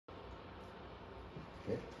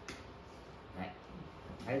Good. Hi.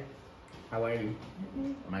 Hi. How are you?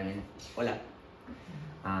 My name. Hola.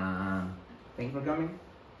 Thank you for coming.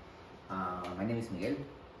 My name is Miguel.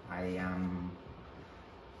 I'm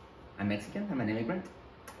Mexican. I'm an immigrant,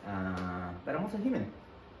 but I'm also human,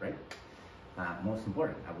 right? Most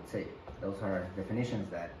important, I would say. Those are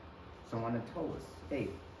definitions that someone had told us. Hey,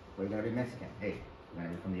 we're gonna be Mexican. Hey, we're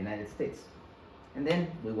gonna be from the United States, and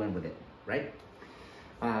then we went with it, right?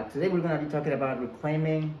 Today we're going to be talking about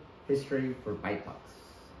reclaiming history for BIPOCs.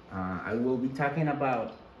 I will be talking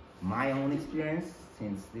about my own experience,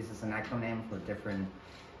 since this is an acronym for different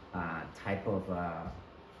type of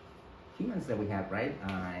humans that we have, right?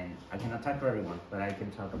 And I cannot talk for everyone, but I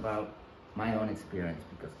can talk about my own experience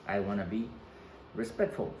because I want to be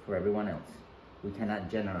respectful for everyone else. We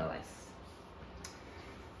cannot generalize.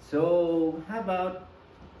 So how about,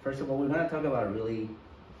 first of all, we're going to talk about really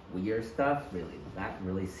weird stuff, really, not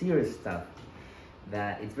really serious stuff,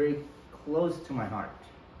 that it's very close to my heart.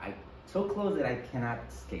 So close that I cannot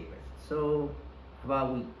escape it. So how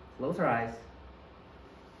about we close our eyes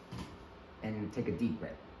and take a deep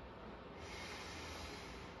breath.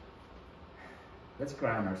 Let's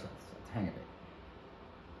ground ourselves a tiny bit.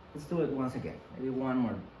 Let's do it once again. Maybe one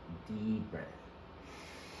more deep breath.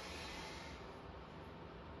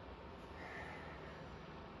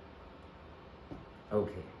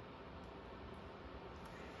 Okay.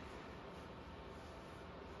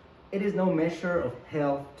 It is no measure of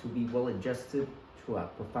health to be well adjusted to a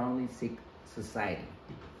profoundly sick society.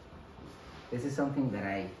 This is something that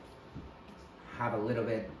I have a little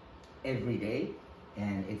bit every day,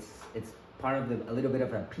 and it's part of a little bit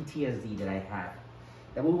of a PTSD that I have.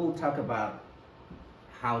 That we will talk about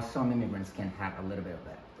how some immigrants can have a little bit of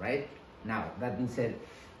that, right? Now, that being said,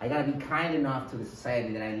 I gotta be kind enough to the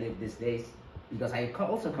society that I live these days, because I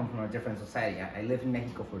also come from a different society. I lived in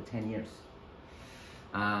Mexico for 10 years.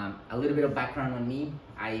 A little bit of background on me.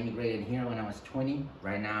 I immigrated here when I was 20.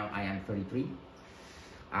 Right now I am 33.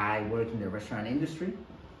 I work in the restaurant industry.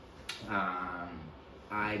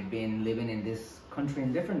 I've been living in this country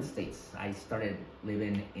in different states. I started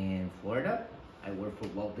living in Florida. I worked for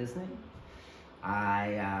Walt Disney.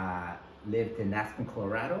 I lived in Aspen,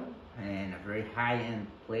 Colorado, in a very high-end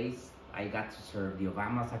place. I got to serve the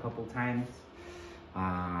Obamas a couple times.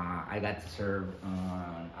 I got to serve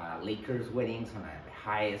on Lakers weddings on the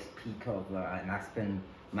highest peak of an Aspen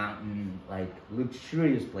mountain, like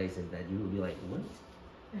luxurious places that you would be like, what?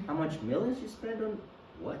 How much millions you spend on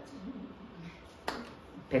what?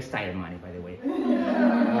 Textile money, by the way.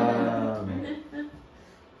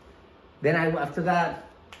 Then after that,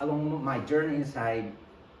 along my journeys, I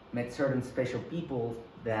met certain special people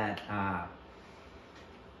that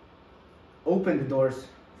opened the doors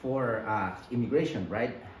for immigration,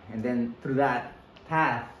 right? And then through that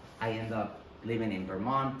path, I end up living in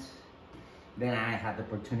Vermont. Then I had the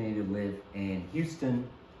opportunity to live in Houston,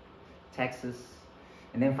 Texas,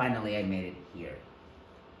 and then finally I made it here.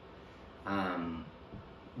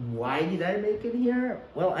 Why did I make it here?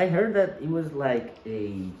 Well, I heard that it was like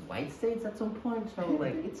a white states at some point, so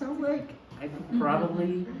like it sounds like I could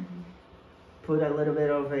probably put a little bit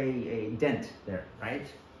of a dent there, right?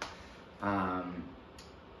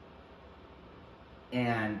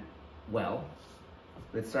 And well,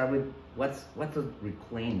 let's start with what does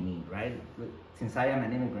reclaim mean, right? Since I am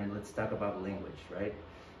an immigrant, let's talk about language, right?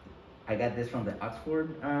 I got this from the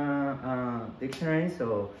Oxford dictionary.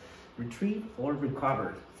 So retrieve or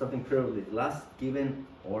recover something privileged, lost, given,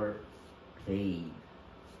 or paid.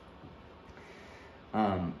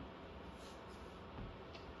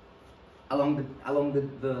 Along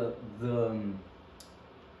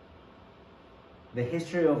the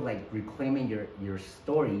history of like reclaiming your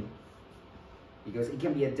story, because it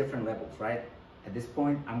can be at different levels, right? At this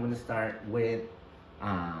point, I'm going to start with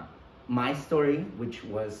my story, which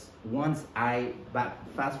was once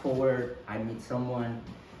fast forward, I meet someone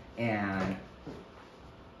and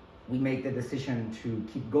we make the decision to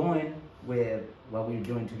keep going with what we were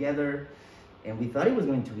doing together, and we thought it was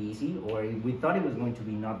going to be easy, or we thought it was going to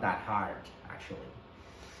be not that hard, actually.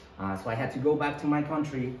 So I had to go back to my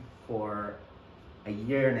country for a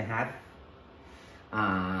year and a half.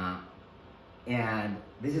 And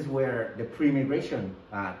this is where the pre-immigration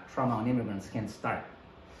trauma on immigrants can start.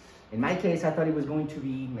 In my case, I thought it was going to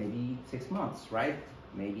be maybe 6 months, right?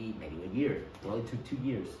 Maybe a year. Well, it took 2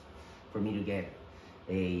 years for me to get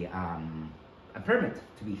a permit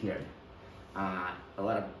to be here. A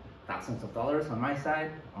lot of thousands of dollars on my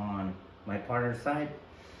side, on my partner's side.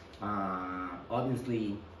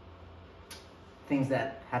 Obviously, things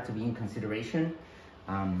that had to be in consideration.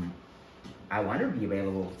 I wanted to be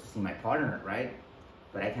available to see my partner, right?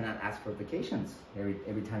 but I cannot ask for vacations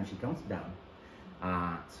every time she comes down.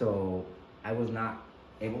 So I was not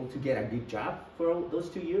able to get a good job for those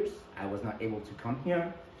 2 years. I was not able to come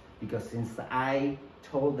here because since I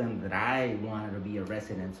told them that I wanted to be a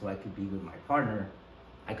resident so I could be with my partner,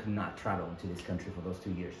 I could not travel into this country for those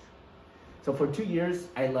 2 years. So for 2 years,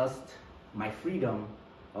 I lost my freedom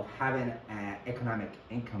of having an economic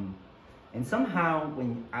income. And somehow,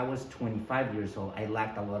 when I was 25 years old, I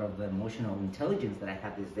lacked a lot of the emotional intelligence that I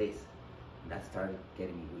have these days. And that started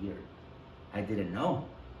getting me weird. I didn't know.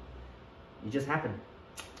 It just happened.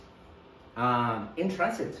 In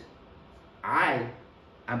transit, I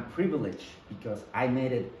am privileged because I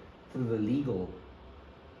made it through the legal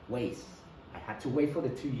ways. I had to wait for the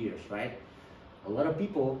 2 years, right? A lot of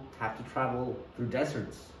people have to travel through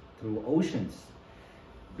deserts, through oceans.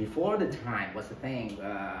 Before the time was a thing,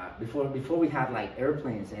 before we had like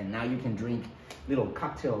airplanes, and now you can drink little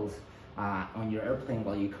cocktails on your airplane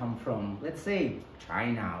while you come from, let's say,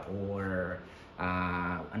 China or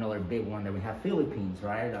another big one that we have, Philippines,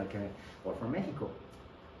 right? Okay, or from Mexico.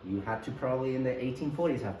 You had to probably in the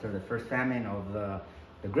 1840s, after the first famine of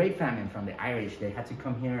the Great Famine from the Irish, they had to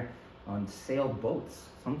come here on sailboats.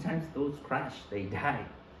 Sometimes those crash, they die.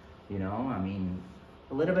 You know, I mean,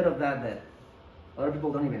 a little bit of that a lot of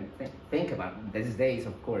people don't even think about. These days,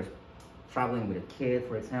 of course, traveling with a kid,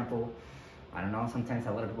 for example, I don't know, sometimes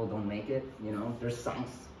a lot of people don't make it. You know, there's songs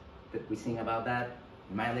that we sing about that.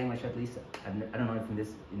 In my language, at least. I don't know if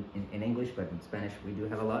in English, but in Spanish, we do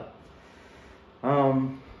have a lot.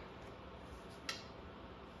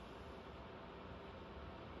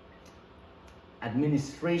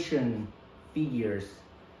 Administration figures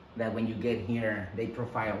that when you get here, they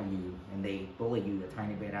profile you and they bully you a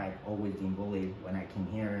tiny bit. I've always been bullied when I came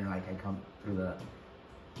here, and like I come through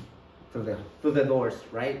the doors,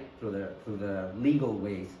 right? Through the legal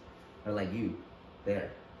ways. They're like, you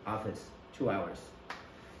there, office, 2 hours.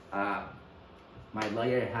 My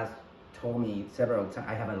lawyer has told me several times.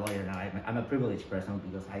 I have a lawyer now. I'm a privileged person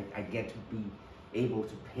because I get to be able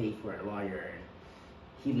to pay for a lawyer. And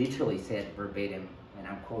he literally said verbatim, and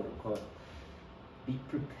I'm quote unquote, be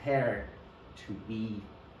prepared to be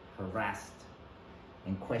harassed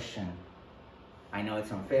and questioned. I know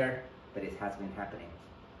it's unfair, but it has been happening.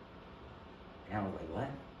 And I was like,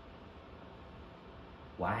 what?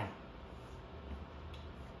 Why?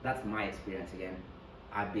 That's my experience again.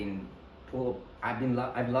 I've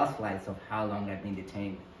lost flights of how long I've been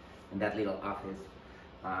detained in that little office.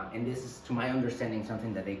 And this is, to my understanding,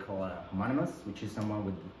 something that they call homonymous, which is someone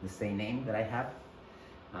with the same name that I have.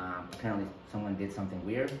 Apparently someone did something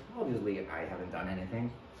weird. Obviously, I haven't done anything.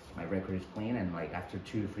 My record is clean, and like after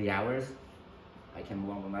 2 to 3 hours, I can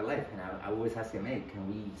move on with my life. And I always ask them, hey, can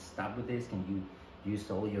we stop with this? Can you use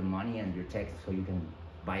all your money and your text so you can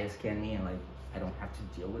bias scan me and like I don't have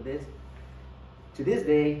to deal with this? To this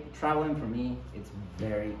day, traveling for me, it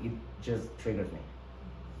just triggers me.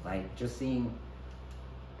 Like just seeing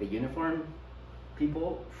the uniform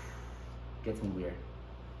people gets me weird.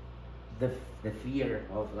 The fear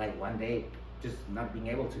of like one day just not being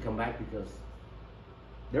able to come back because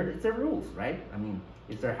it's their rules, right? I mean,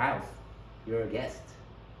 it's their house. You're a guest.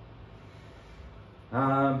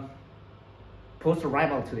 Post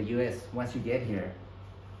arrival to the US, once you get here,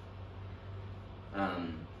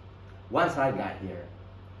 once I got here,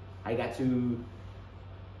 I got to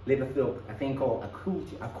live a thing called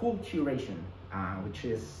acculturation, which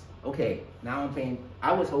is, okay, now I'm paying,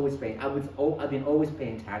 I've been always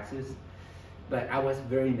paying taxes, but I was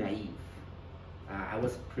very naive. I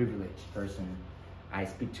was a privileged person. I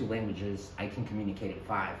speak 2 languages. I can communicate at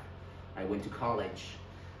 5. I went to college.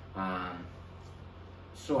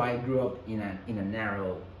 So I grew up in a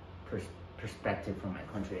narrow perspective from my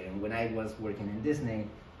country. And when I was working in Disney,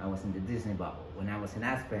 I was in the Disney bubble. When I was in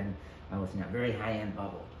Aspen, I was in a very high-end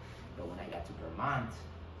bubble. But when I got to Vermont,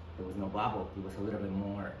 there was no bubble. It was a little bit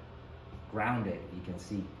more grounded, if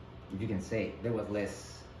you can say. There was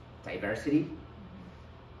less diversity.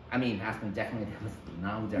 I mean, Aspen definitely there was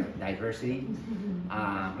no diversity,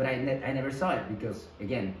 but I never saw it because,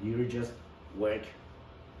 again, you just work,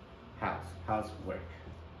 house, work.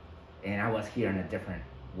 And I was here in a different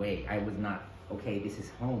way. I was not, okay, this is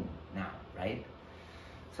home now, right?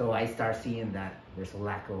 So I start seeing that there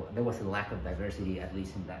was a lack of diversity, at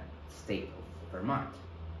least in that state of Vermont.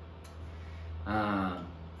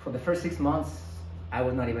 For the first 6 months, I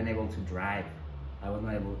was not even able to drive.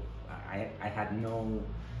 I had no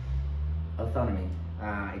autonomy.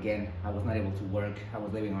 Again, I was not able to work. I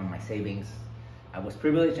was living on my savings. I was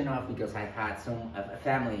privileged enough because I had a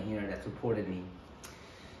family here that supported me.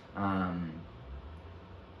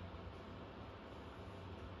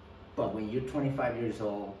 But when you're 25 years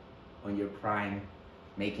old, on your prime,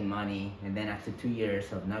 making money, and then after 2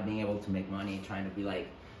 years of not being able to make money, trying to be like,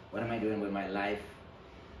 what am I doing with my life?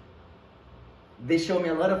 They show me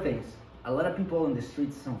a lot of things. A lot of people in the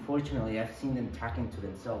streets, unfortunately, I've seen them talking to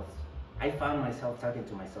themselves. I found myself talking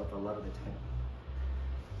to myself a lot of the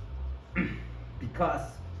time. Because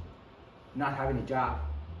not having a job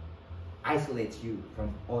isolates you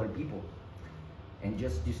from other people. And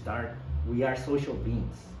just you start, we are social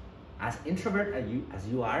beings. As introvert as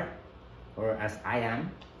you are, or as I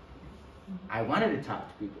am, I wanted to talk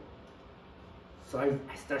to people. So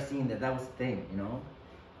I started seeing that was the thing, you know?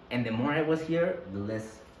 And the more I was here, the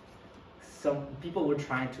less some people were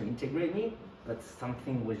trying to integrate me, but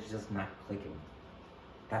something was just not clicking.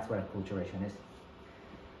 That's what acculturation is.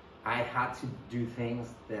 I had to do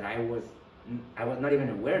things that I was not even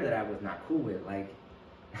aware that I was not cool with. Like,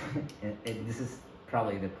 this is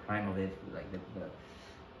probably the prime of it, like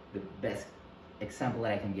the best example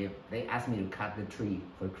that I can give. They asked me to cut the tree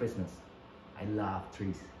for Christmas. I love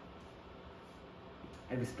trees.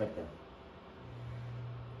 I respect them.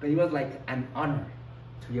 But it was like an honor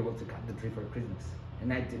to be able to cut the tree for Christmas.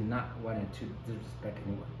 And I did not want to disrespect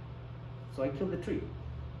anyone. So I killed the tree.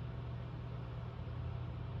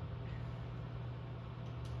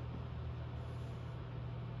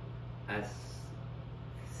 As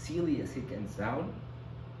silly as it can sound,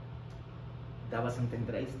 that was something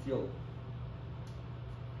that I still,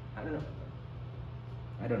 I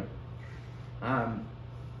don't know.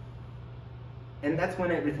 And that's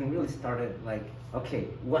when everything really started, like, okay,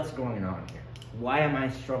 what's going on here? Why am I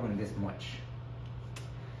struggling this much?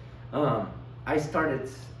 I started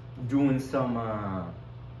doing some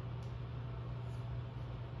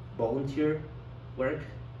volunteer work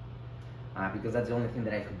because that's the only thing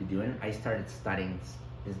that I could be doing. I started studying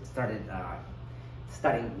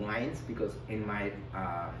wines because in my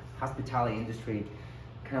hospitality industry,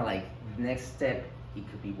 kind of like the next step, it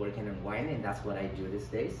could be working on wine, and that's what I do these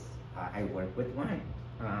days. I work with wine,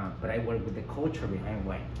 but I work with the culture behind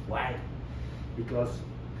wine. Why? Because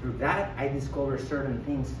through that, I discovered certain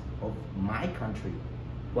things of my country.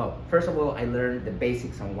 Well, first of all, I learned the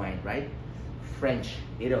basics on wine, right? French,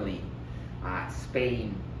 Italy,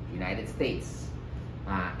 Spain, United States.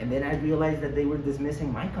 And then I realized that they were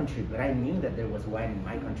dismissing my country, but I knew that there was wine in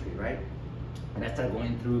my country, right? And I started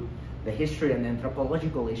going through the history and the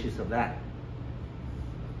anthropological issues of that.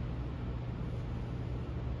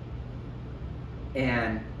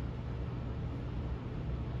 And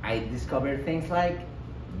I discovered things like,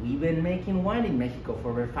 we've been making wine in Mexico for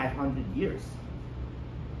over 500 years.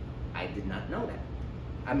 I did not know that.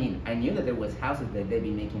 I mean, I knew that there was houses that they've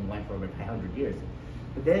been making wine for over 500 years.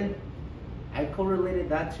 But then I correlated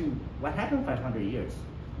that to what happened 500 years.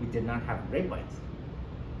 We did not have grapevines.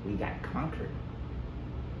 We got conquered.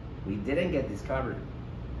 We didn't get discovered.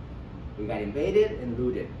 We got invaded and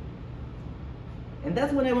looted. And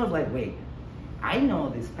that's when I was like, wait, I know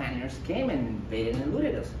the Spaniards came and invaded and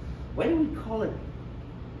looted us. Why do we call it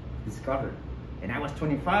discovered? And I was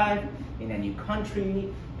 25 in a new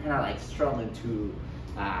country, kind of like struggling to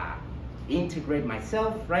integrate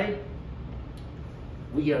myself, right?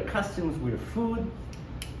 We are customs, we're food.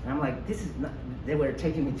 And I'm like, this is not, they were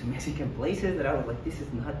taking me to Mexican places that I was like, this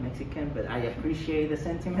is not Mexican, but I appreciate the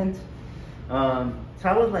sentiment. So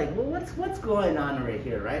I was like, well, what's going on right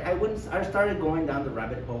here, right? I started going down the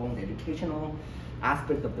rabbit hole, the educational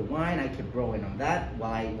aspect of the wine. I kept growing on that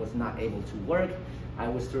while I was not able to work. I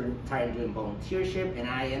was tired doing volunteership, and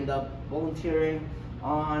I ended up volunteering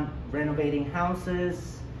on renovating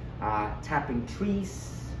houses, tapping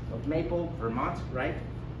trees of maple, Vermont, right?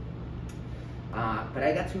 But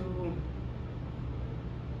I got to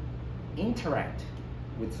interact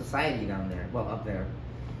with society down there, well, up there.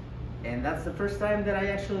 And that's the first time that I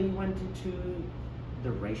actually went into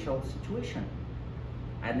the racial situation.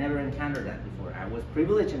 I'd never encountered that before. I was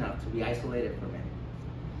privileged enough to be isolated from it.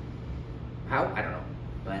 How? I don't know,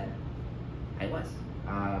 but I was.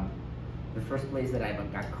 The first place that I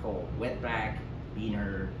got called wetback,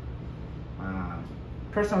 beaner.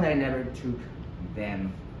 Personally, I never took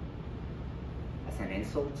them as an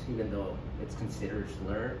insult, even though it's considered a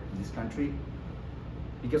slur in this country,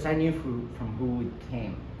 because I knew from who it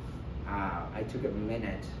came. I took a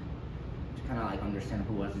minute to kind of like understand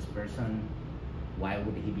who was this person, why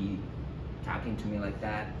would he be talking to me like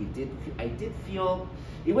that. I did feel,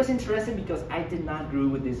 it was interesting because I did not agree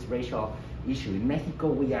with this racial issue. In Mexico,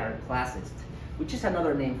 we are classist, which is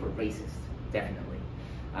another name for racist, definitely.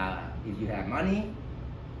 If you have money,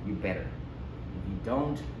 you better. If you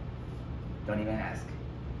don't even ask.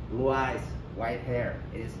 Blue eyes, white hair,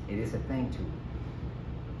 it is a thing too.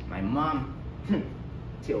 My mom,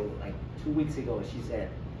 till like 2 weeks ago, she said,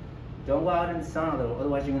 don't go out in the sun,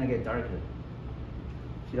 otherwise you're gonna get darker.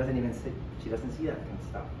 She doesn't see that kind of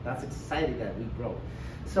stuff. That's exciting that we grow.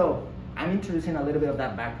 So I'm introducing a little bit of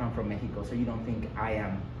that background from Mexico, so you don't think I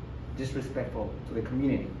am disrespectful to the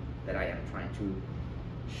community that I am trying to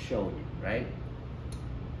show you, right?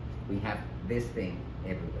 We have this thing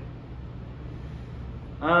everywhere.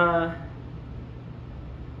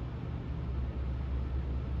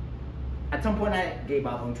 At some point I gave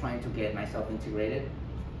up on trying to get myself integrated.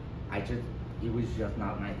 It was just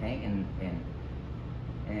not my thing,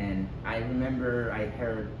 and I remember I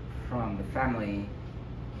heard from the family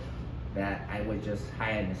that I was just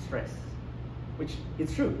high on stress, which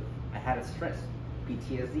it's true. I had a stress,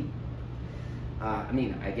 PTSD. I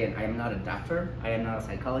mean, again, I am not a doctor. I am not a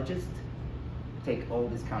psychologist. Take all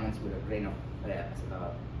these comments with a grain of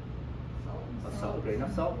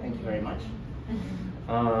salt. Thank you very much.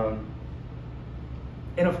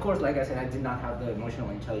 And of course, like I said, I did not have the emotional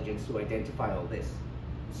intelligence to identify all this.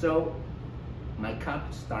 So my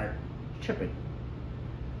cup started tripping.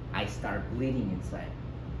 I started bleeding inside.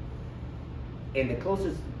 And the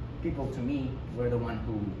closest people to me were the one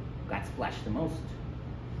who got splashed the most.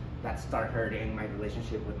 That started hurting my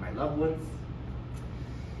relationship with my loved ones.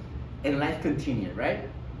 And life continued, right?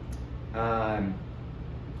 I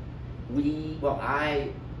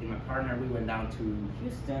and my partner, we went down to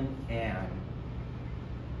Houston, and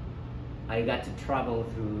I got to travel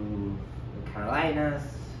through the Carolinas.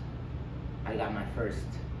 I got my first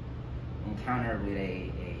encounter with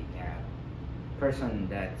a person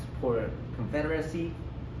that supported Confederacy.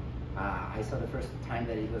 I saw the first time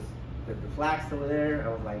that it was the flags over there. I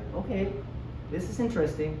was like, okay, this is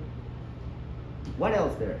interesting. What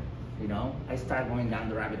else there? You know, I started going down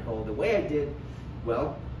the rabbit hole the way I did.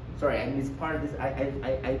 Well, sorry, I missed part of this.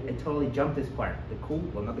 I totally jumped this part.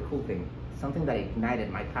 Not the cool thing. Something that ignited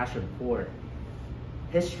my passion for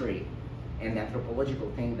history and the anthropological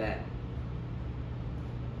thing that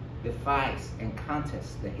defies and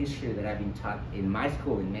contests the history that I've been taught in my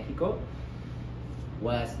school in Mexico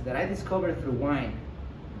was that I discovered through wine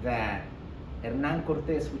that Hernan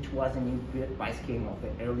Cortez, which was a new vice king of the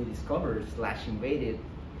early discoverers / invaded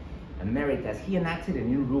Americas, he enacted a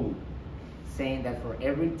new rule saying that for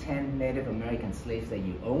every 10 Native American slaves that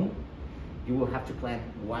you own, you will have to plant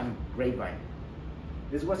 1 grapevine.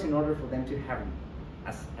 This was in order for them to have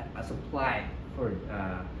a supply for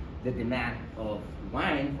the demand of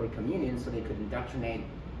wine for communion, so they could indoctrinate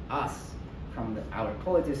us from our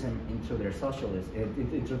Catholicism into their socialism,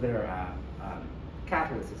 into their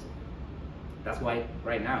Catholicism. That's why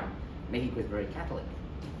right now Mexico is very Catholic.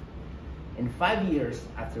 In 5 years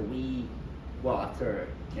after after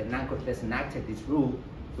Hernan Cortez enacted this rule,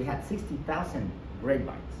 we had 60,000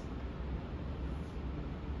 grapevines.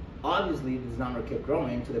 Obviously, this number kept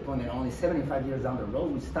growing to the point that only 75 years down the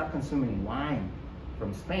road, we stopped consuming wine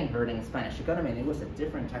from Spain, hurting the Spanish economy, and it was a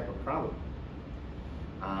different type of problem.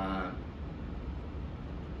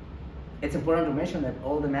 It's important to mention that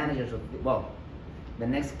all the managers of, the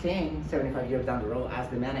next king, 75 years down the road,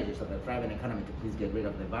 asked the managers of the thriving economy to please get rid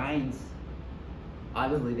of the vines.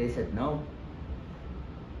 Obviously, they said no.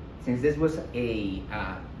 Since this was a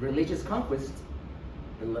religious conquest,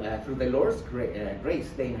 through the Lord's grace,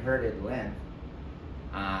 they inherited the land.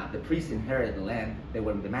 The priests inherited the land. They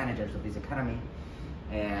were the managers of this economy,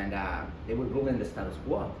 and they were ruling the status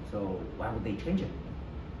quo. So why would they change it?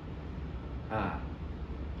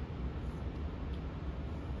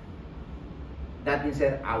 That being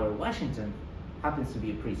said, our Washington happens to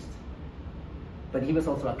be a priest, but he was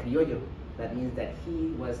also a criollo. That means that he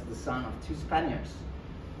was the son of 2 Spaniards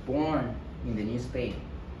born in the New Spain.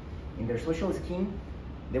 In their social scheme,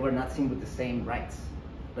 they were not seen with the same rights,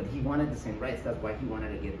 but he wanted the same rights. That's why he wanted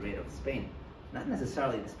to get rid of Spain. Not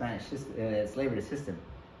necessarily the Spanish slavery system.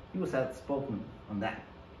 He was outspoken on that.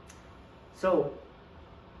 So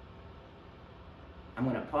I'm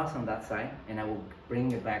going to pause on that side, and I will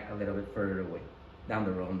bring it back a little bit further away, down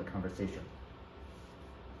the road in the conversation.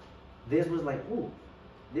 This was like, ooh,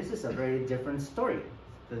 this is a very different story,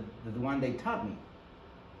 the one they taught me.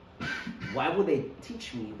 Why would they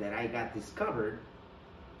teach me that I got discovered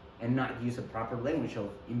and not use a proper language of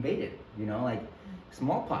invaded? You know, like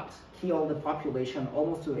smallpox killed the population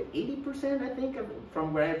almost to 80%, I think,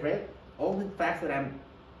 from where I've read. All the facts that I'm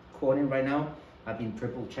quoting right now have been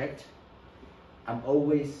triple checked. I'm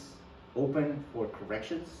always open for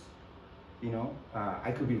corrections. You know,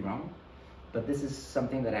 I could be wrong, but this is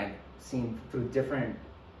something that I've seen through different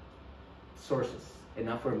sources,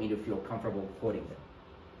 enough for me to feel comfortable quoting them.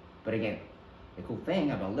 But again, the cool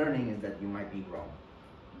thing about learning is that you might be wrong,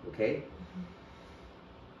 okay?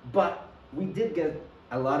 But we did get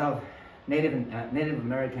a lot of Native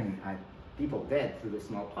American people dead through the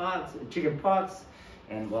smallpox, chicken pox,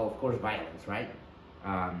 and well, of course, violence, right?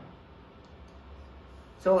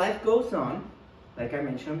 So life goes on, like I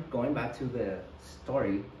mentioned, going back to the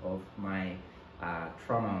story of my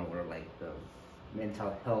trauma or like the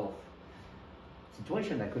mental health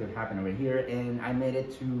situation that could have happened over here, and I made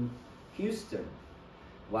it to Houston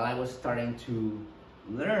while I was starting to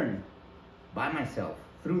learn by myself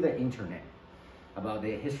through the internet about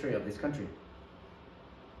the history of this country.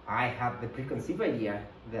 I had the preconceived idea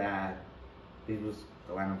that this was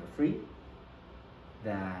the land of the free,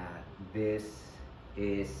 that this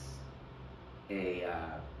is a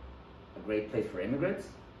great place for immigrants.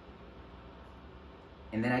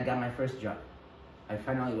 And then I got my first job. I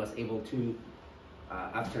finally was able to,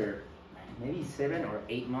 after maybe 7 or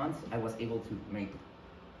 8 months, I was able to make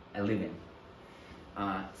a living.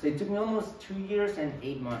 So it took me almost 2 years and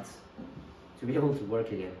 8 months to be able to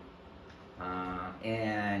work again.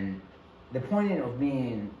 And the point of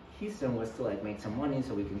being in Houston was to like make some money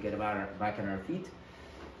so we can get back on our feet.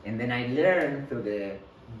 And then I learned through the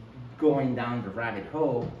going down the rabbit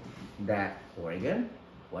hole that Oregon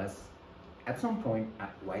was at some point a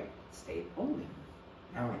white state only.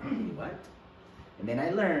 Now I'm like, what? And then I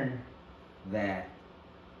learned that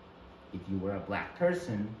if you were a black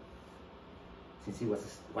person, since it was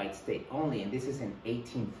a white state only, and this is in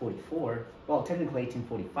 1844, well, technically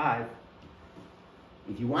 1845,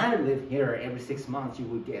 if you wanted to live here every 6 months, you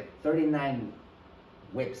would get 39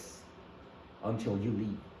 whips until you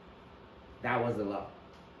leave. That was the law.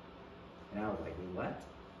 And I was like, wait, what?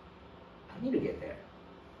 I need to get there.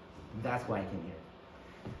 That's why I came here.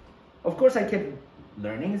 Of course, I kept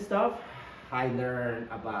learning stuff. I learned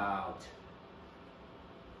about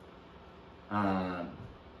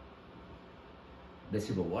the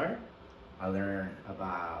Civil War. I learned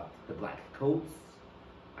about the Black Coats.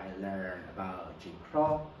 I learned about Jim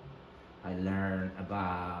Crow. I learned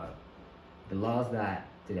about the laws that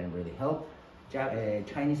didn't really help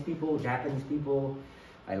Chinese people, Japanese people.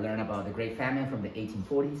 I learned about the Great Famine from the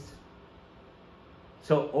 1840s.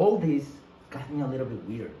 So all this got me a little bit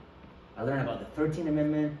weird. I learned about the 13th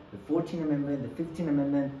Amendment, the 14th Amendment, the 15th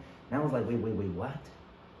Amendment, and I was like, wait, what?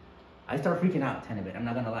 I started freaking out a tiny bit, I'm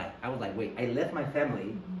not gonna lie. I was like, wait, I left my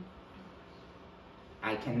family.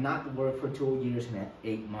 I cannot work for 2 years and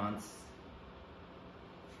 8 months.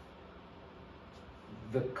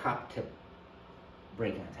 The cop kept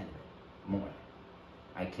breaking a tiny bit more.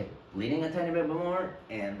 I kept bleeding a tiny bit more,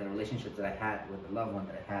 and the relationships that I had with the loved one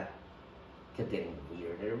that I had kept getting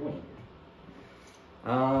weirder and weirder.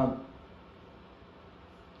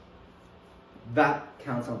 That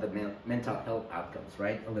counts on the mental health outcomes,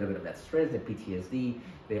 right? A little bit of that stress, the PTSD,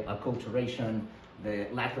 the acculturation, the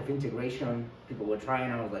lack of integration. People were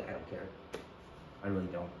trying, I was like, I don't care. I really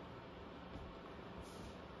don't.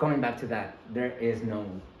 Coming back to that, there is no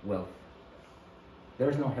wealth. There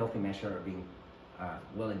is no healthy measure of being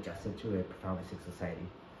well adjusted to a profoundly sick society.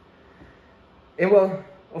 And well,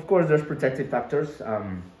 of course, there's protective factors.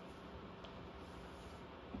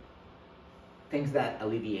 Things that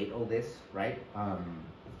alleviate all this, right?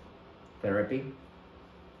 Therapy.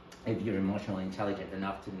 If you're emotionally intelligent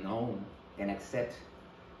enough to know and accept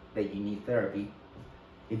that you need therapy.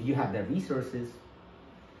 If you have the resources.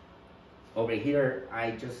 Over here,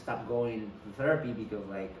 I just stopped going to therapy because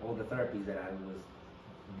like all the therapies that I was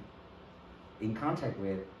in contact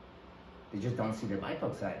with, they just don't see their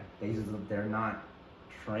BIPOC side. They're not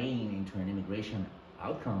trained into an immigration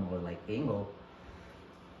outcome or like angle.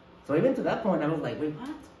 So even to that point, I was like, wait,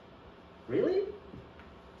 what? Really?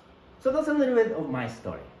 So that's a little bit of my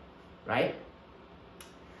story, right?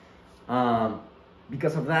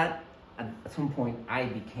 Because of that, at some point, I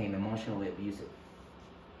became emotionally abusive.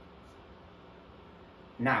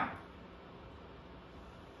 Now,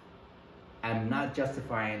 I'm not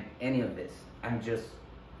justifying any of this. I'm just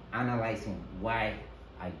analyzing why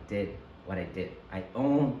I did what I did. I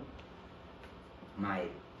own my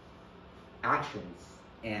actions,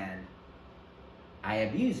 and I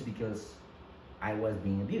abused because I was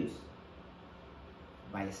being abused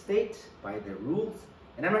by the state, by the rules.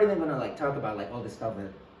 And I'm not even gonna like talk about like all the stuff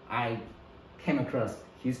that I came across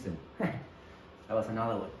Houston. That was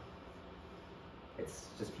another one. It's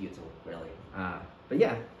just futile, really. But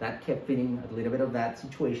yeah, that kept feeding a little bit of that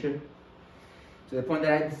situation to the point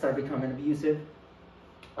that I started becoming abusive.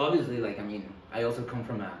 Obviously, like, I mean, I also come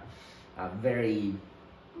from a very,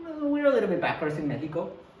 we're a little bit backwards in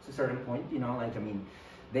Mexico to a certain point, you know, like, I mean,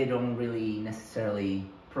 they don't really necessarily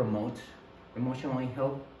promote emotional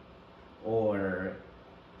health or,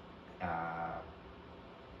 I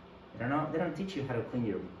don't know, they don't teach you how to clean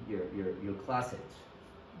your closet.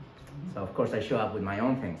 So of course I show up with my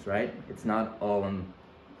own things, right? It's not all on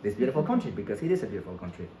this beautiful country, because it is a beautiful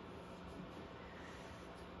country.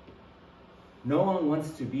 No one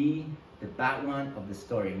wants to be the bad one of the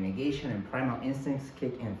story. Negation and primal instincts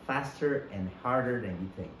kick in faster and harder than you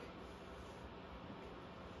think.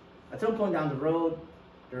 At some point down the road,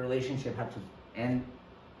 the relationship had to end.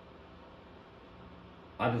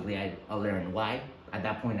 Obviously, I learned why. At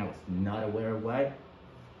that point, I was not aware of why.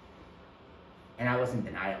 And I was in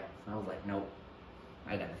denial. I was like, no.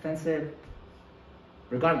 I got defensive.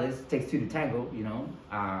 Regardless, it takes two to tango, you know.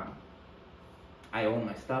 I own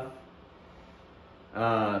my stuff.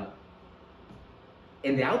 And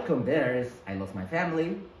the outcome there is I lost my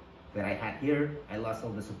family that I had here. I lost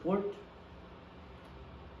all the support.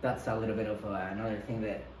 That's a little bit of another thing,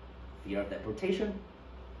 that fear of deportation.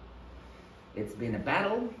 It's been a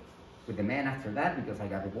battle with the man after that, because I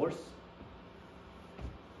got divorced.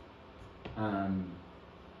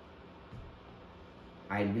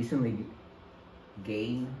 I recently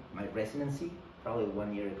gained my residency, probably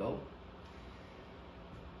 1 year ago.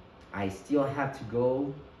 I still have to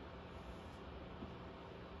go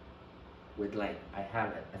with, like, I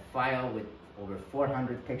have a file with over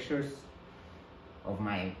 400 pictures of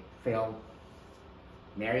my failed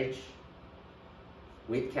marriage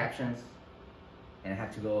with captions, and I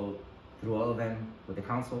have to go through all of them with the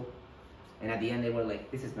council. And at the end they were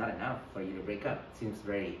like, this is not enough for you to break up. It seems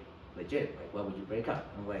very legit. Like, why would you break up?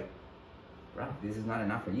 I'm like, bro, this is not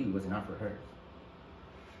enough for you. It was enough for her.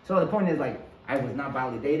 So the point is, like, I was not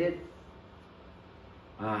validated.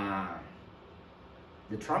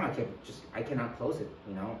 The trauma kept I cannot close it,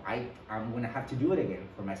 you know. I'm gonna have to do it again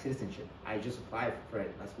for my citizenship. I just applied for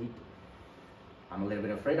it last week. I'm a little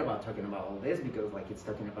bit afraid about talking about all this, because, like, it's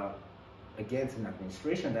talking about against an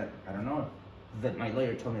administration that, I don't know, that my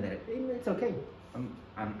lawyer told me that it's okay.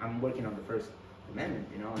 I'm working on the First Amendment,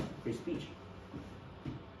 you know, free speech.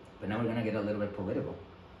 But now we're gonna get a little bit political.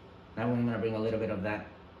 Now we're gonna bring a little bit of that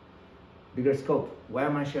bigger scope. Why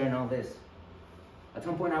am I sharing all this? At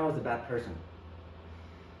some point I was a bad person.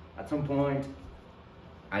 At some point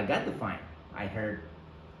I got the fine. I heard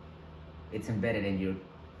it's embedded in your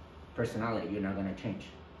personality. You're not gonna change.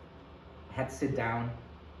 I had to sit down.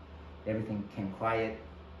 Everything became quiet.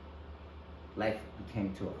 Life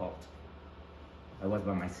became to a halt. I was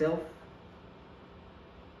by myself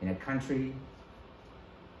in a country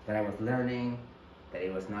that I was learning that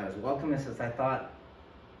it was not as welcoming as I thought,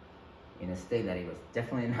 in a state that it was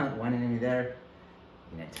definitely not wanting me there,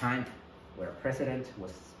 in a time where a president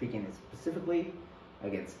was speaking specifically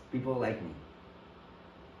against people like me.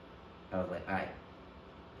 I was like, all right,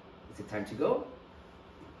 is it time to go,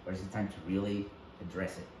 or is it time to really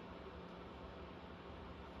address it?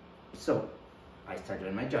 So I started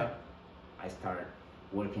doing my job. I started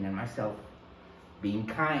working on myself, being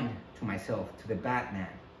kind to myself, to the bad man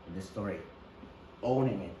in the story,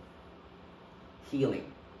 owning it, healing.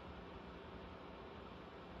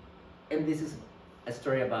 And this is a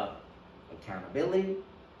story about accountability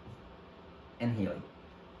and healing.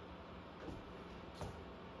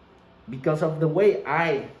 Because of the way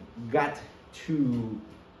I got to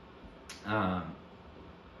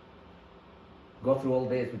go through all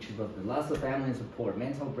this, which was the loss of family support,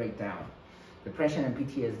 mental breakdown, depression and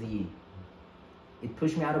PTSD, it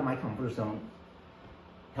pushed me out of my comfort zone,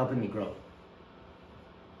 helping me grow.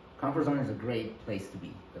 Comfort zone is a great place to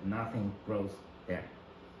be, but nothing grows there.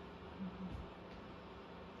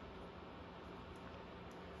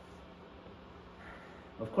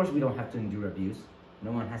 Of course, we don't have to endure abuse.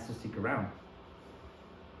 No one has to stick around.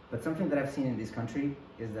 But something that I've seen in this country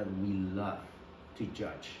is that we love to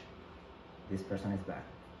judge. This person is bad.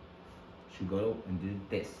 Should go and do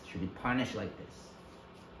this. Should be punished like this.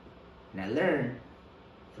 And I learned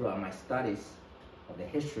throughout my studies of the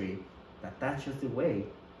history that that's just the way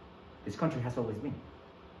this country has always been.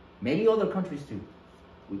 Many other countries too.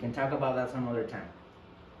 We can talk about that some other time.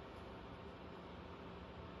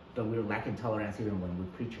 But we're lacking tolerance even when we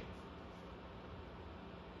preach it.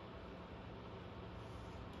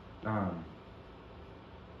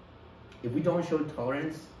 If we don't show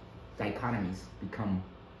tolerance, dichotomies become,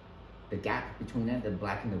 the gap between it, the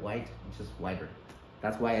black and the white, it's just wider.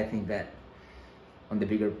 That's why I think that on the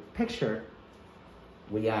bigger picture,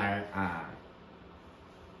 we're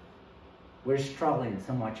struggling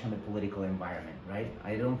so much in the political environment, right?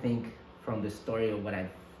 I don't think from the story of what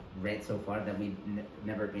I've read so far that we've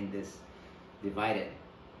never been this divided.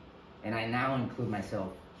 And I now include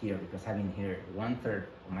myself here because I've been here 1/3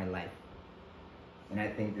 of my life. And I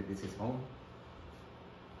think that this is home.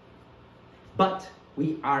 But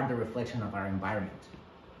we are the reflection of our environment.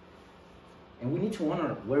 And we need to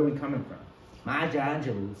honor where we're coming from. Maya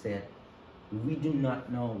Angelou said, if we do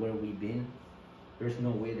not know where we've been, there's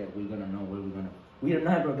no way that we're gonna know where we are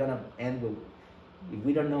never gonna end with, if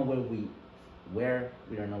we don't know where we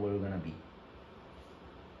don't know where we're gonna be.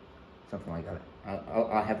 Something like that.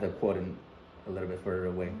 I'll have the quote in a little bit further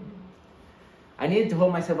away. I needed to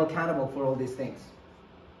hold myself accountable for all these things.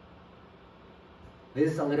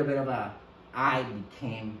 This is a little bit of I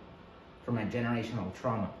became from a generational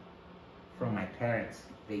trauma from my parents.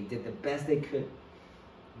 They did the best they could.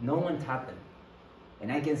 No one taught them.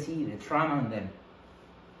 And I can see the trauma in them.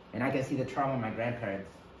 And I can see the trauma in my grandparents.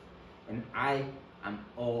 And I am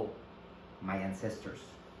all my ancestors.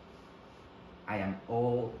 I am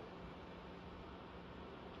all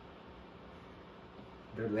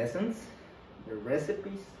their lessons, their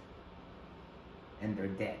recipes, and their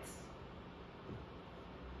deaths.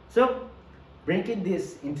 So, bringing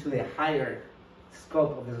this into the higher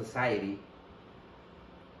scope of the society,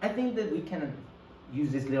 I think that we can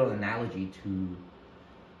use this little analogy to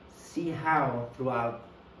see how throughout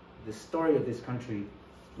the story of this country,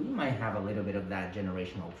 we might have a little bit of that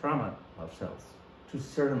generational trauma ourselves to a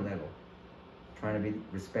certain level. Trying to be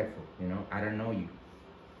respectful, you know? I don't know you.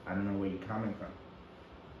 I don't know where you're coming from.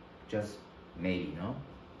 Just maybe, no?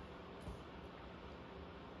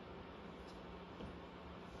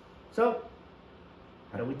 So,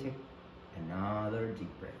 how do we take another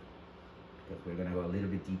deep breath? Because we're gonna go a little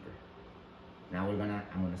bit deeper. Now I'm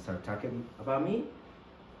gonna start talking about me,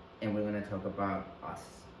 and we're gonna talk about us.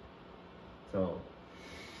 So,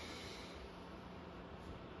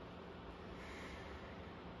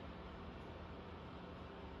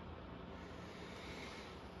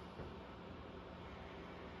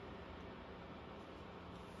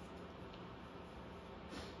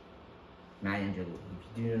 Maya Angelou,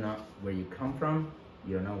 if you do not know where you come from,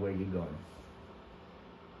 you don't know where you're going.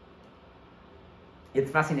 It's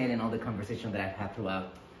fascinating all the conversation that I've had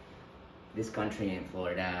throughout this country, in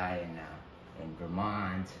Florida, in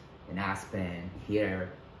Vermont, in Aspen, here.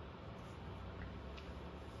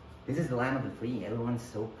 This is the land of the free. Everyone's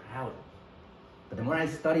so proud. But the more I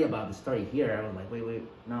study about the story here, I was like, wait,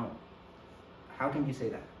 no. How can you say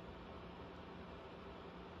that?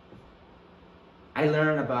 I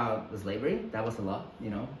learned about the slavery. That was a law, you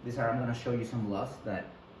know. I'm gonna show you some laws that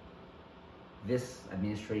this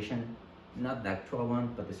administration, not the actual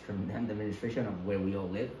one, but the administration of where we all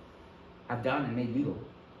live, have done and made legal.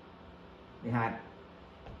 They had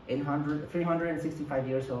 365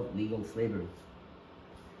 years of legal slavery.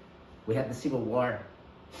 We had the Civil War.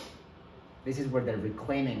 This is where they're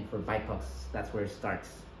reclaiming for BIPOCs. That's where it starts.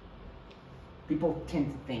 People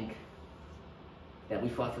tend to think that we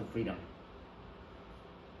fought for freedom.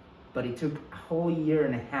 But it took a whole year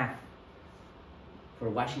and a half for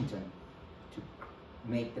Washington to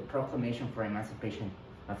make the proclamation for emancipation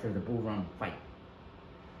after the Bull Run fight.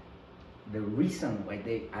 The reason why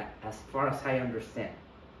they, as far as I understand,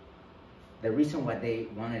 the reason why they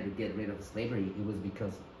wanted to get rid of slavery, it was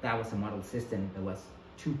because that was a model system that was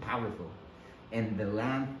too powerful. And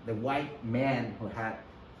the white man who had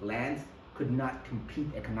lands could not compete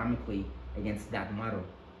economically against that model.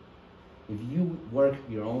 If you work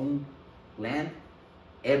your own land,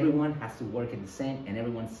 everyone has to work in the same, and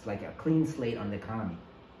everyone's like a clean slate on the economy.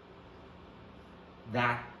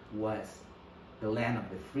 That was the land of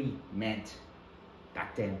the free meant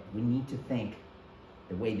back then. We need to think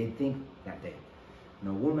the way they think that day.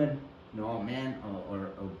 No woman, no man,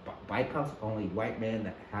 or BIPOCs, only white men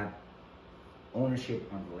that had ownership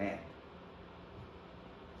on the land.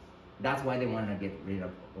 That's why they want to get rid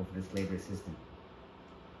of the slavery system.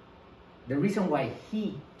 The reason why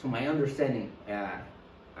to my understanding,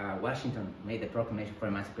 Washington made the proclamation for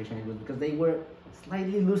emancipation, it was because they were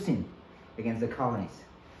slightly losing against the colonies.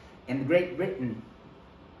 And Great Britain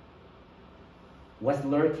was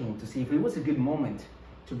lurking to see if it was a good moment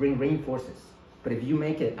to bring reinforcements. But if you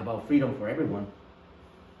make it about freedom for everyone,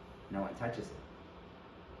 no one touches it.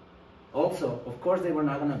 Also, of course, they were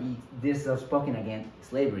not going to be this outspoken against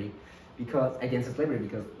slavery because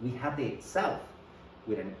we had the South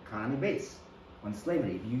with an economy base on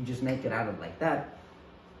slavery. If you just make it out of like that,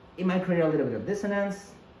 it might create a little bit of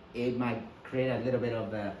dissonance. It might create a little bit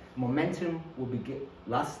of momentum will be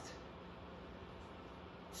lost.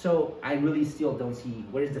 So I really still don't see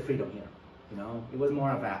where is the freedom here. You know, it was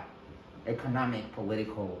more of a economic,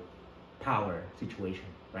 political power situation,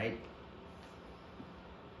 right?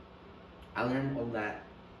 I learned all that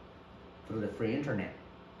through the free internet.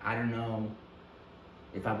 I don't know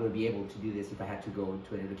if I would be able to do this if I had to go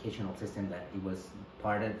to an educational system that it was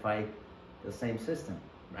parted by the same system,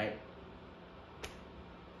 right?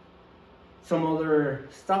 Some other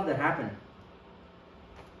stuff that happened.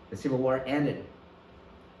 The Civil War ended,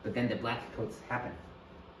 but then the black coats happened.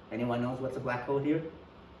 Anyone knows what's a black coat here?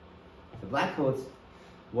 The black coats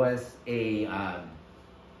was a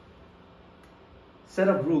set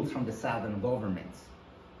of rules from the Southern governments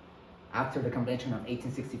after the Convention of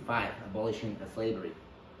 1865 abolishing slavery.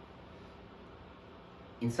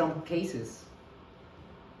 In some cases,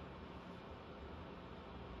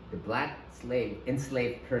 the black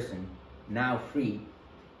enslaved person, now free,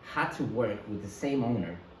 had to work with the same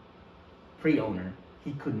owner, free owner.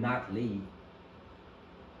 He could not leave.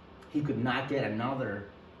 He could not get another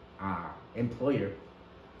employer,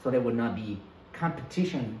 so there would not be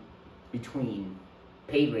competition between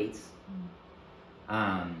pay rates.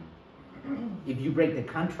 If you break the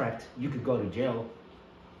contract, you could go to jail.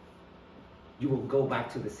 You will go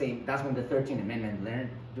back to the same. That's when the 13th Amendment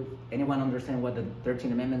learned. Do anyone understand what the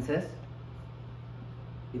 13th Amendment says?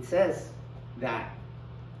 It says that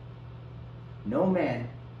no man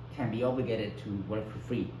can be obligated to work for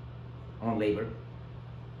free on labor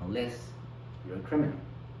unless you're a criminal.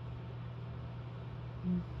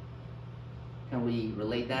 Can we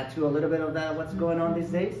relate that to a little bit of that, what's going on these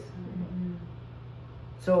days?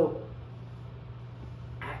 So,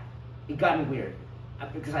 it got me weird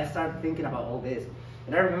because I started thinking about all this.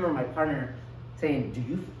 And I remember my partner saying,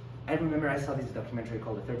 I remember I saw this documentary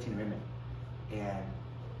called The 13th Amendment. And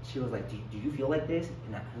she was like, do you feel like this?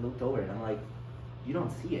 And I looked over and I'm like, you don't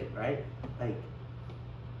see it, right? Like,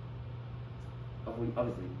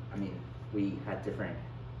 obviously, I mean, we had different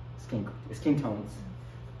skin tones,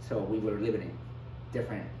 so we were living in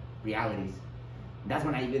different realities. That's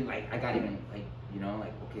when I got even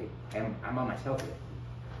like, okay, I'm by myself here.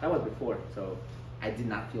 That was before, so I did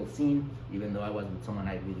not feel seen, even though I was with someone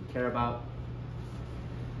I really care about.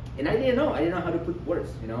 And I didn't know how to put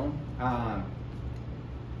words,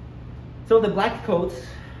 So the black coats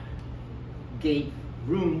gave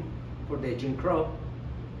room for the Jim Crow.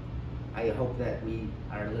 I hope that we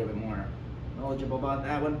are a little bit more knowledgeable about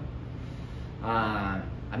that one.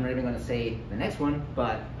 I'm not even going to say the next one,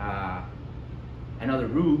 but another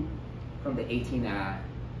rule from the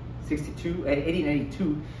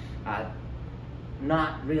 1882,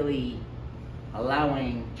 not really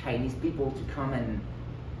allowing Chinese people to come and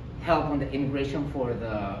help on the immigration for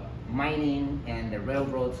the mining and the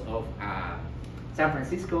railroads of San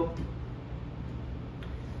Francisco.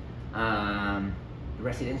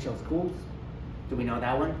 Residential schools, do we know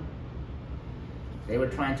that one? They were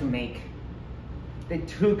trying to they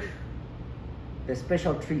took the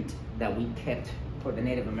special treat that we kept for the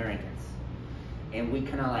Native Americans, and we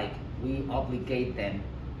we obligate them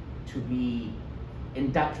to be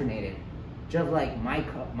indoctrinated, just like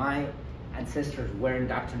my ancestors were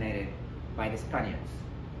indoctrinated by the Spaniards.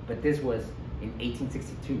 But this was in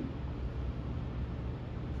 1862.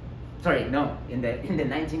 Sorry, no, in the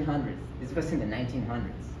 1900s. This was in the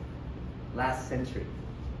 1900s, last century.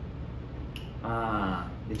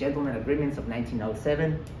 The Gentleman Agreements of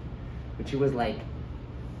 1907, which was like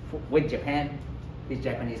with Japan. These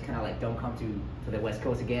Japanese kind of don't come to the West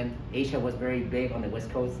Coast again. Asia was very big on the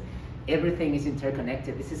West Coast. Everything is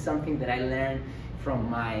interconnected. This is something that I learned from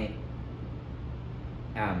my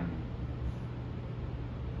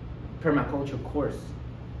permaculture course.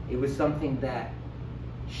 It was something that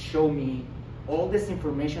showed me all this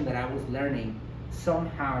information that I was learning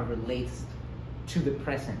somehow relates to the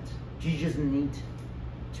present. You just need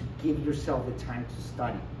to give yourself the time to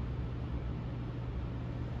study.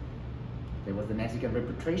 There was the Mexican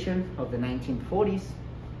repatriation of the 1940s.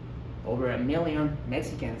 Over 1 million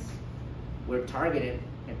Mexicans were targeted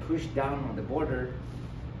and pushed down on the border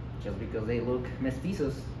just because they look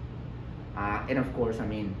mestizos. And of course, I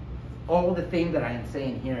mean, all the thing that I am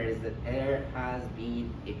saying here is that there has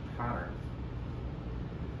been a pattern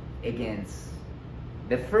against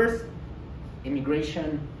the first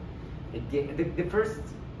immigration, the first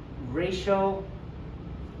racial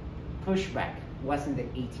pushback was in the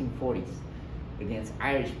 1840s against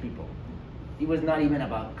Irish people. It was not even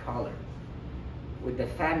about color. With the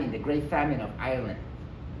famine, the Great Famine of Ireland,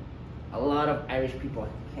 a lot of Irish people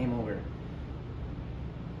came over.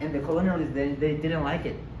 And the colonialists, they didn't like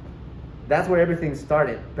it. That's where everything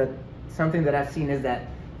started. But something that I've seen is that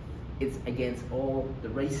it's against all the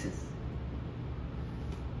races.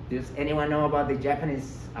 Does anyone know about the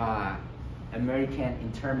Japanese American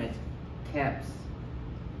internment camps?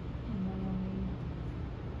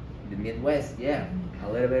 The Midwest, yeah,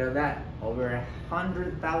 a little bit of that. Over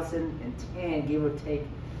 100,010, give or take.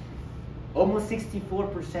 Almost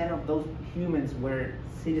 64% of those humans were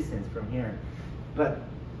citizens from here. But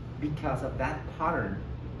because of that pattern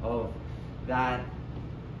of that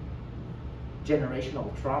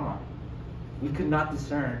generational trauma, We could not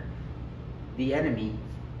discern the enemy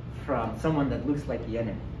from someone that looks like the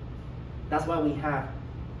enemy. That's why we have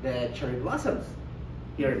the cherry blossoms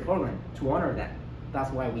here in Portland, to honor that.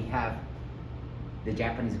 That's why we have the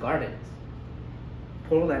Japanese gardens.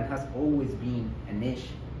 Portland has always been a niche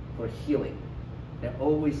for healing. They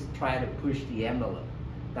always try to push the envelope.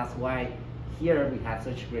 That's why here we have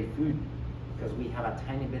such great food, because we have a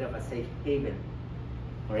tiny bit of a safe haven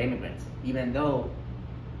for immigrants. Even though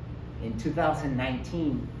in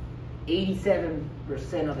 2019,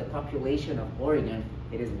 87% of the population of Oregon,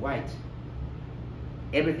 it is white.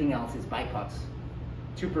 Everything else is BIPOCs.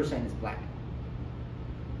 2% is black.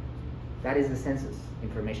 That is the census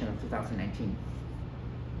information of 2019.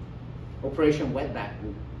 Operation Wetback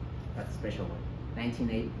Group, that's a special one.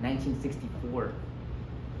 1964.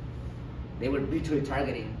 They were brutally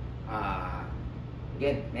targeting,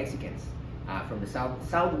 again, Mexicans from the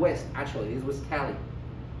southwest. Actually, this was Cali,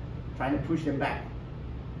 trying to push them back.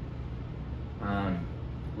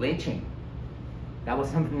 Lynching, that was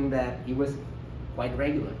something that it was quite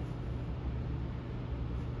regular.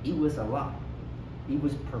 It was a law. It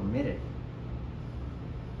was permitted.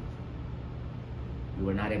 We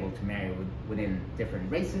were not able to marry within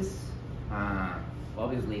different races.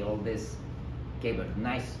 Obviously, all this gave a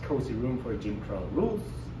nice, cozy room for Jim Crow rules.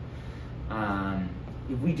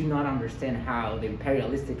 If we do not understand how the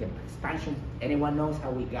imperialistic expansion, anyone knows how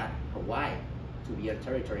we got Hawaii to be a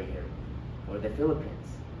territory here, or the Philippines,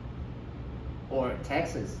 or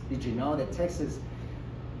Texas. Did you know that Texas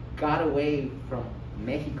got away from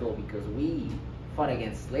Mexico because we fought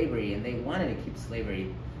against slavery and they wanted to keep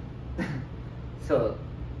slavery? So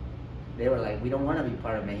they were like, we don't want to be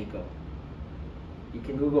part of Mexico. You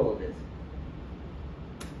can Google this.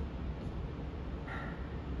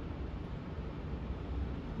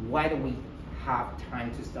 Why don't we have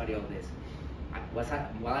time to study all this?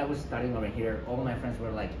 While I was studying over here, all my friends were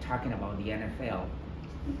like talking about the NFL.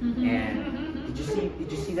 And did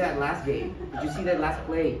you see that last game? Did you see that last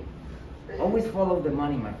play? Always follow the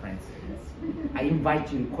money, my friends. I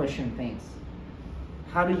invite you to question things.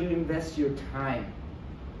 How do you invest your time?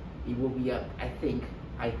 It will be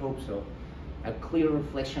I hope so, a clear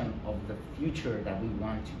reflection of the future that we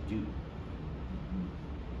want to do.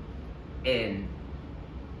 And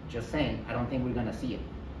just saying, I don't think we're gonna see it.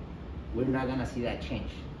 We're not gonna see that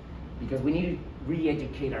change, because we need to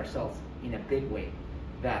re-educate ourselves in a big way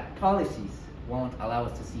that policies won't allow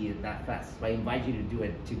us to see it that fast. So I invite you to do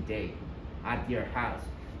it today, at your house,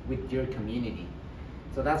 with your community.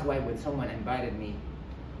 So that's why when someone invited me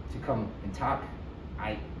to come and talk,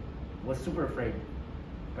 I was super afraid,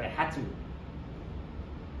 but I had to,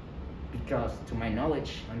 because to my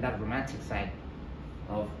knowledge on that romantic side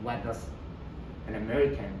of what does an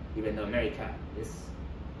American, even though America is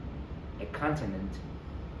a continent,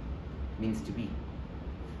 means to be.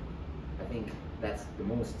 I think that's the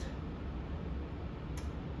most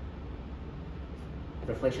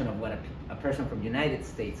reflection of what a person from the United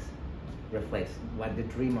States reflects, what the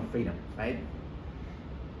dream of freedom, right?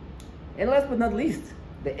 And last but not least,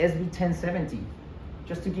 the SB 1070.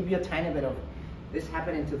 Just to give you a tiny bit of, this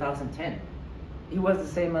happened in 2010. It was the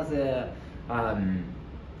same as the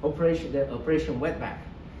Operation Wetback.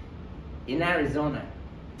 In Arizona,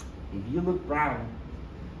 if you look brown,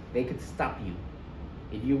 they could stop you.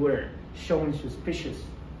 If you were showing suspicious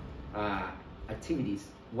activities,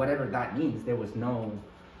 whatever that means, there was no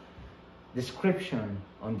description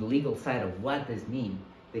on the legal side of what this means.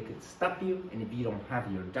 They could stop you, and if you don't have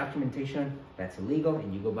your documentation, that's illegal,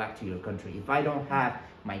 and you go back to your country. If I don't have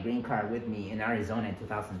my green card with me in Arizona in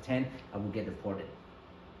 2010, I will get deported.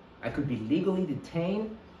 I could be legally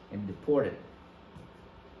detained and deported.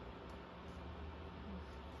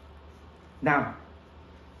 Now,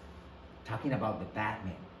 talking about the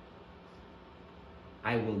Batman,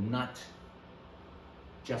 I will not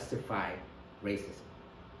justify racism,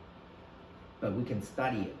 but we can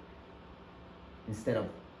study it instead of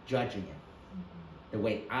judging it. The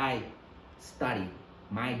way I study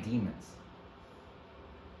my demons.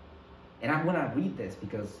 And I'm gonna read this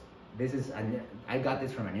because this is, I got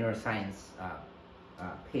this from a neuroscience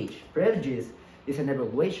page. Prejudice is an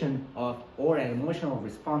evaluation of or an emotional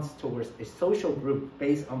response towards a social group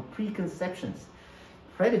based on preconceptions.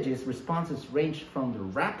 Prejudice responses range from the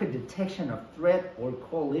rapid detection of threat or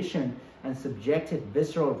coalition and subjective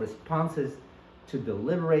visceral responses to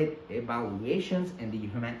deliberate evaluations and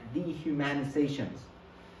dehumanizations,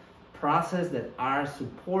 processes that are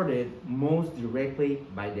supported most directly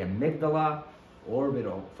by the amygdala,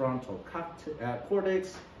 orbital frontal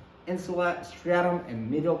cortex, insula, stratum,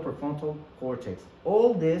 and middle prefrontal cortex.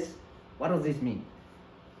 All this, what does this mean?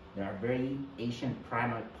 There are very ancient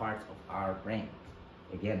primal parts of our brain.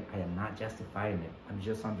 Again, I am not justifying them. I'm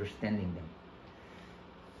just understanding them.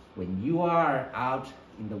 When you are out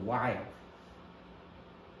in the wild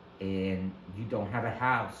and you don't have a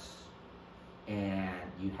house and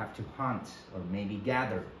you have to hunt or maybe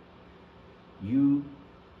gather, you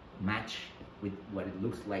match with what it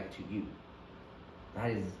looks like to you.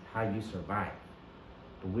 That is how you survive.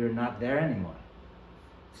 But we're not there anymore.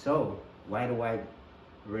 So why do I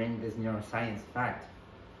bring this neuroscience fact?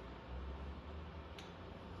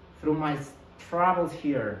 Through my travels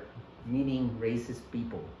here, meeting racist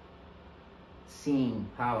people, seeing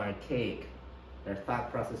how archaic their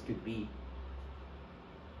thought process could be,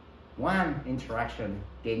 one interaction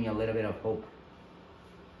gave me a little bit of hope.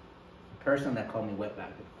 The person that called me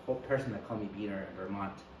wetback, the person that called me beater in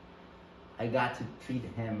Vermont, I got to treat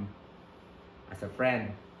him as a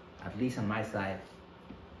friend, at least on my side,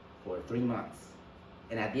 for 3 months.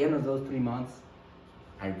 And at the end of those 3 months,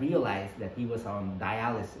 I realized that he was on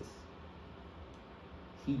dialysis.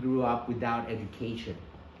 He grew up without education.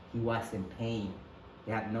 He was in pain.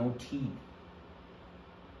 He had no teeth.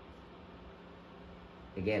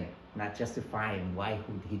 Again, not justifying why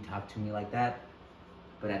would he talk to me like that,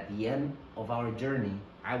 but at the end of our journey,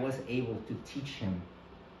 I was able to teach him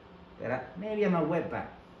that maybe I'm a wetback,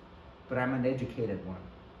 but I'm an educated one.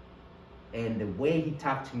 And the way he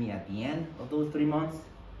talked to me at the end of those 3 months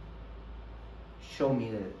showed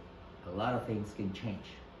me that a lot of things can change.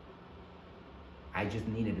 I just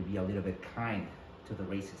needed to be a little bit kind to the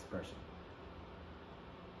racist person.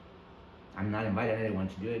 I'm not inviting anyone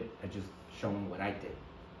to do it. I just showing what I did.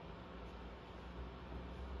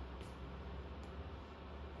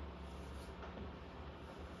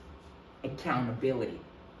 Accountability.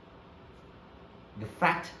 The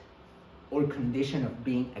fact or condition of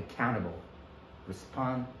being accountable.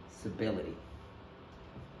 Responsibility.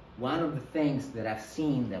 One of the things that I've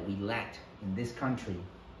seen that we lacked in this country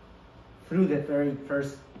through the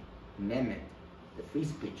 31st Amendment, the free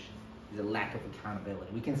speech, is a lack of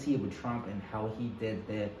accountability. We can see it with Trump and how he did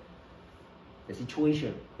the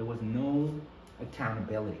situation. There was no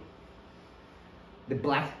accountability. The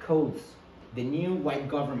black codes, the new white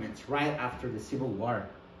governments right after the Civil War,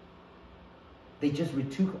 they just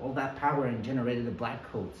retook all that power and generated the black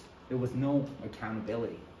codes. There was no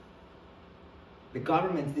accountability. The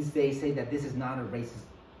governments these days say that this is not a racist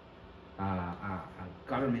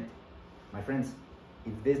government. My friends,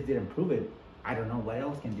 if this didn't prove it, I don't know what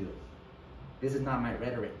else can do it. This is not my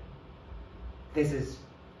rhetoric. This is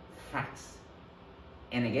facts.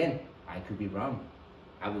 And again, I could be wrong.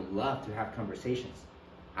 I would love to have conversations.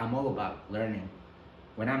 I'm all about learning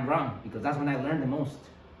when I'm wrong, because that's when I learn the most.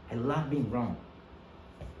 I love being wrong.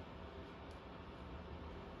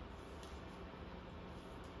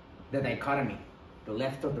 The dichotomy, the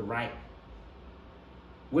left or the right.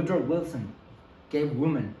 Woodrow Wilson gave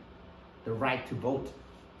women the right to vote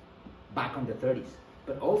back in the 30s,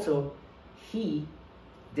 but also he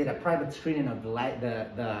did a private screening of the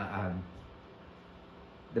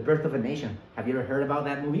Birth of a Nation. Have you ever heard about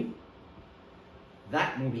that movie?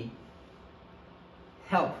 That movie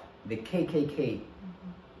helped the KKK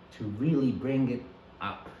to really bring it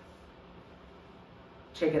up.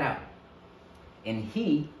 Check it out. And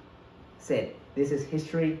he said, this is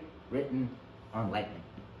history written on lightning.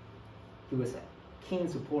 He was a keen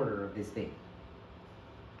supporter of this thing,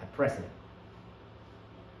 a president.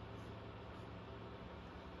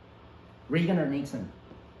 Reagan or Nixon,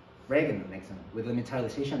 with the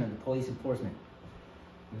militarization and the police enforcement,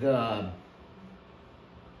 the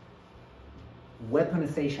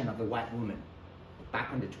weaponization of the white woman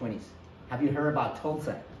back in the 20s. Have you heard about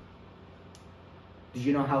Tulsa? Did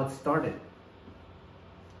you know how it started?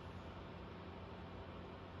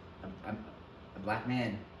 A black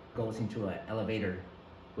man goes into an elevator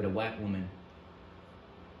with a white woman.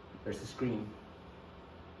 There's a scream.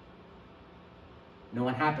 No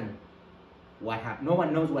one happened. What happened? No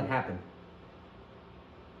one knows what happened.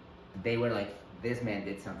 They were like, this man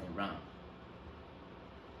did something wrong.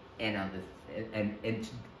 And on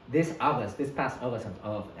this past August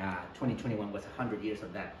of 2021 was 100 years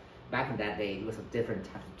of that. Back in that day, it was a different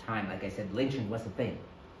time. Like I said, lynching was a thing.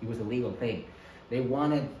 It was a legal thing. They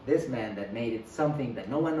wanted this man that made it something that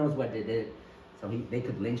no one knows what they did, so they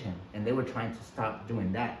could lynch him. And they were trying to stop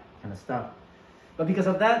doing that kind of stuff. But because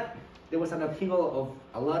of that, there was an upheaval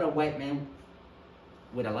of a lot of white men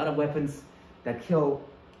with a lot of weapons that killed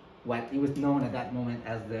what it was known at that moment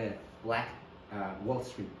as the Black Wall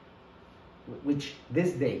Street. Which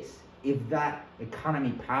these days, if that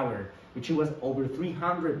economy power, which it was over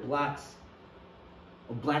 300 blocks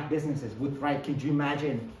of black businesses would thrive, could you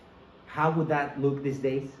imagine how would that look these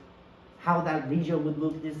days? how that region would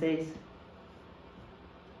look these days?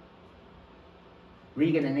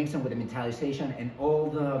 Reagan and Nixon with the militarization and all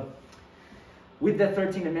the, with the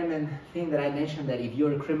 13th Amendment thing that I mentioned, that if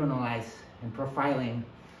you're criminalized and profiling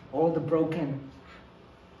all the broken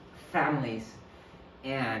families,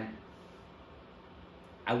 and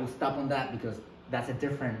I will stop on that because that's a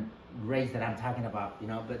different race that I'm talking about, you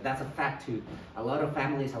know, but that's a fact too. A lot of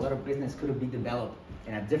families, a lot of business could have been developed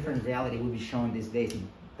and a different reality will be shown these days.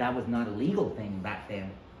 That was not a legal thing back then.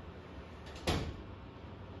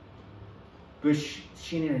 Bush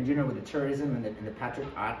Senior and Junior with the terrorism and the Patriot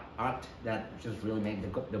Act that just really made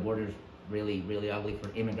the borders really, really ugly for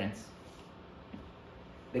immigrants.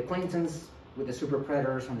 The Clintons with the super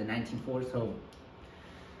predators from the 1940s. So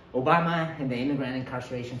Obama and the immigrant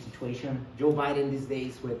incarceration situation. Joe Biden these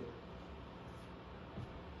days with,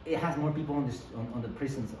 it has more people on the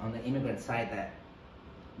prisons on the immigrant side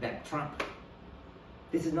that Trump.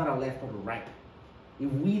 This is not a left or a right.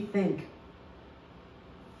 If we think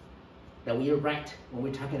that we are right when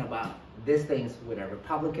we're talking about these things with a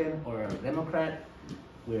Republican or a Democrat,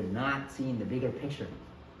 we're not seeing the bigger picture.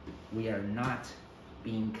 We are not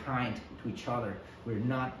being kind to each other. We're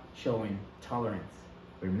not showing tolerance.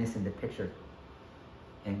 We're missing the picture.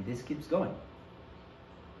 And this keeps going.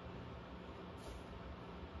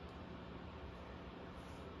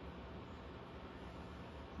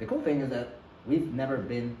 The cool thing is that we've never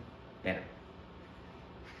been better.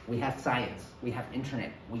 We have science, we have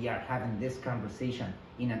internet, we are having this conversation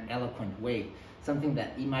in an eloquent way. Something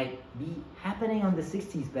that it might be happening on the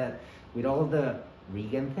 60s, but with all the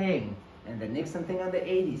Reagan thing and the Nixon thing on the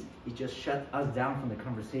 80s, it just shut us down from the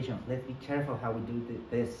conversation. Let's be careful how we do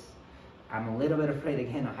this. I'm a little bit afraid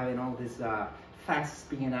again of having all these facts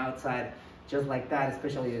speaking outside just like that,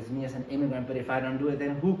 especially as me as an immigrant, but if I don't do it,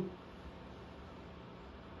 then who?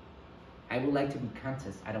 I would like to be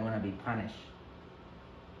conscious. I don't want to be punished.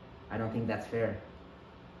 I don't think that's fair.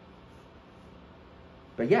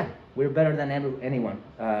 But yeah, we're better than anyone,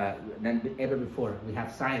 than ever before. We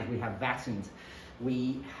have science, we have vaccines,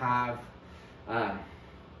 we have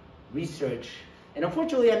research. And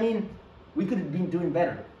unfortunately, I mean, we could have been doing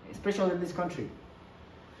better, especially in this country.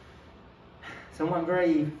 Someone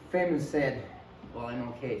very famous said, well,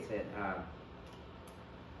 MLK said,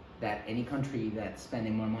 that any country that's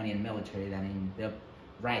spending more money in military than in the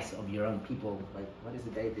rise of your own people, like, what is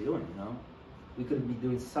it they're doing, you know? We could be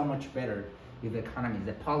doing so much better with the economy,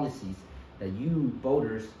 the policies that you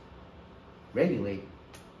voters regulate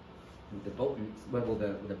with the voting, well,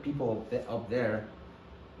 the people up there.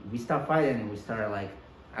 We stop fighting and we start like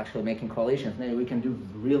actually making coalitions. Maybe we can do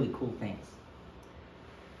really cool things.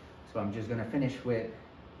 So I'm just gonna finish with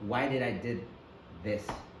why did I did this.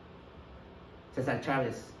 Cesar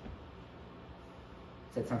Chavez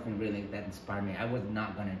said something really that inspired me. I was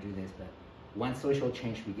not gonna do this, but once social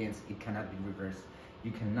change begins, it cannot be reversed.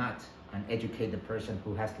 You cannot uneducate the person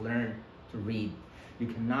who has learned to read. You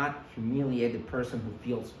cannot humiliate the person who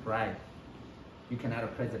feels pride. You cannot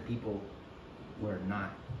oppress the people who are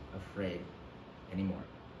not afraid anymore.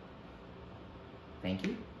 Thank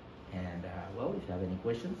you. And well, if you have any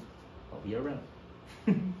questions, I'll be around.